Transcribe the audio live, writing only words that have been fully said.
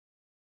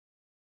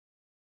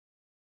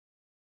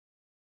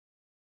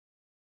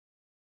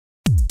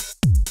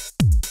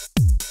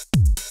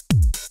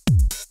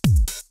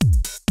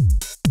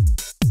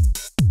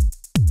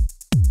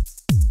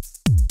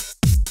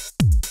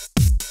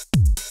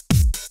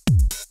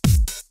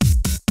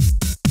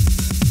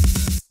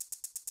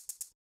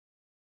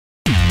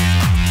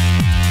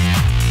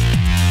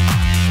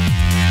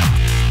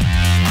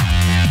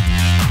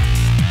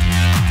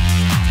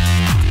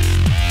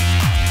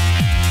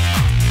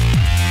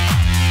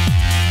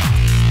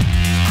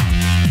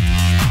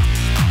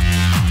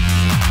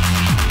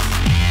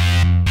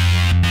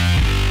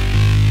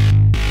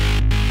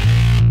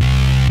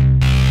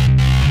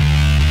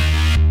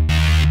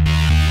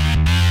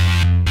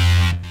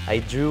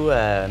drew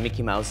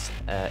Mickey Mouse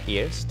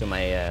ears to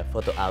my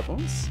photo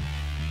albums,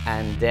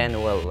 and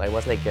then, well, I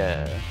was like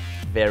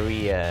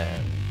very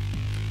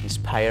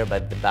inspired by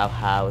the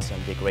Bauhaus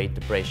and the Great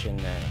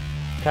Depression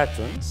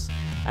cartoons.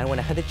 And when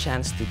I had the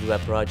chance to do a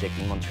project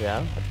in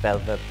Montreal at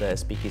Velvet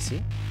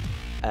Speakeasy,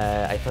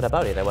 I thought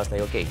about it. I was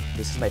like, okay,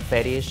 this is my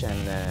fetish,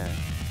 and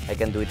I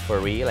can do it for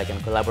real. I can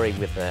collaborate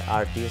with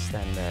artists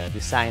and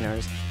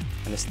designers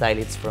and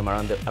stylists from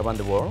around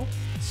the world.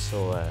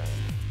 So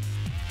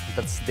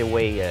that's the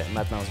way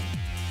Mad Mouse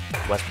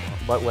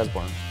was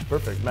born.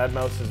 Perfect. Mad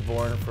Mouse is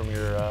born from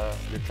your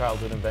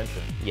childhood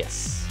invention.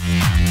 Yes.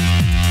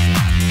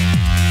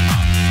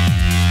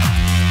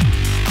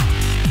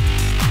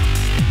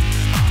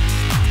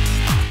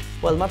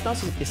 Well, Mad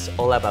Mouse is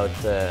all about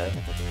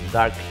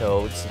dark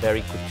clothes,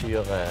 very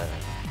couture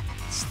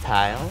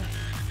style,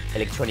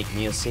 electronic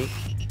music,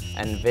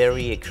 and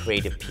very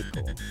creative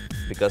people.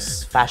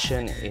 Because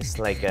fashion is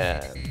like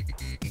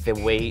the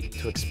way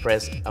to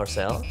express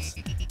ourselves,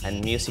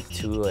 and music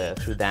too,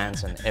 through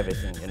dance and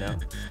everything, you know?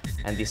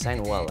 And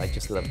design, well, I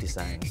just love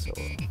design, so...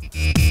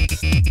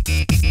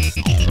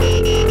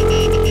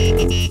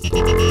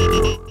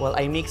 Well,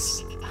 I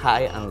mix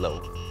high and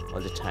low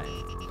all the time.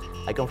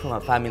 I come from a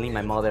family,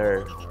 my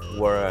mother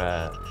wore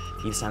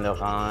Yves Saint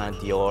Laurent,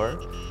 Dior,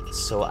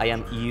 so I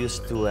am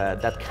used to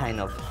that kind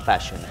of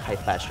fashion, high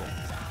fashion.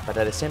 But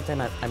at the same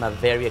time, I'm a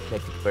very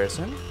eclectic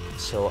person,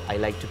 so I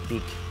like to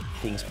pick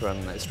things from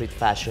street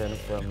fashion,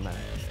 from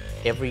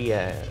every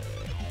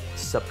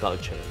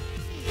subculture.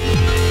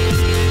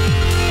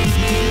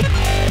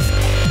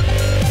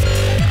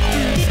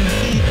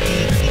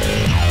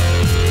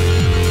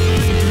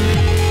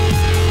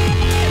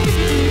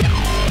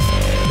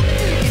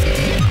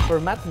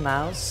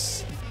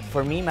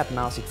 For me, Mad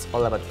Mouse, it's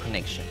all about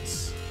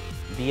connections.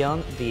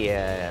 Beyond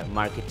the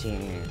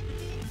marketing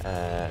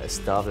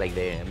stuff like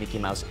the Mickey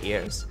Mouse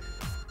ears,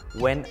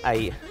 when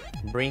I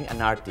bring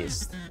an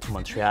artist to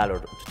Montreal or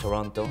to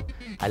Toronto,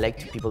 I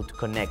like people to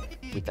connect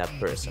with that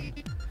person.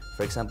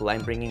 For example,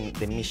 I'm bringing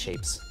the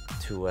Misshapes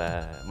to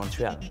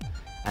Montreal,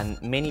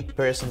 and many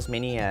persons,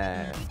 many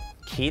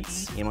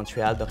kids in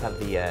Montreal don't have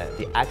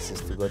the access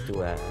to go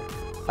to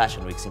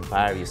fashion weeks in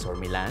Paris or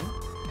Milan,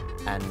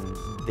 and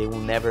they will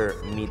never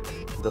meet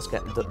those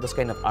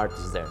kind of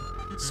artists there.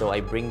 So I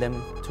bring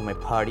them to my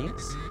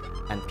parties,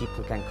 and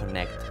people can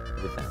connect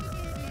with them.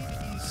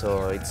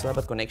 So it's all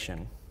about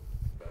connection.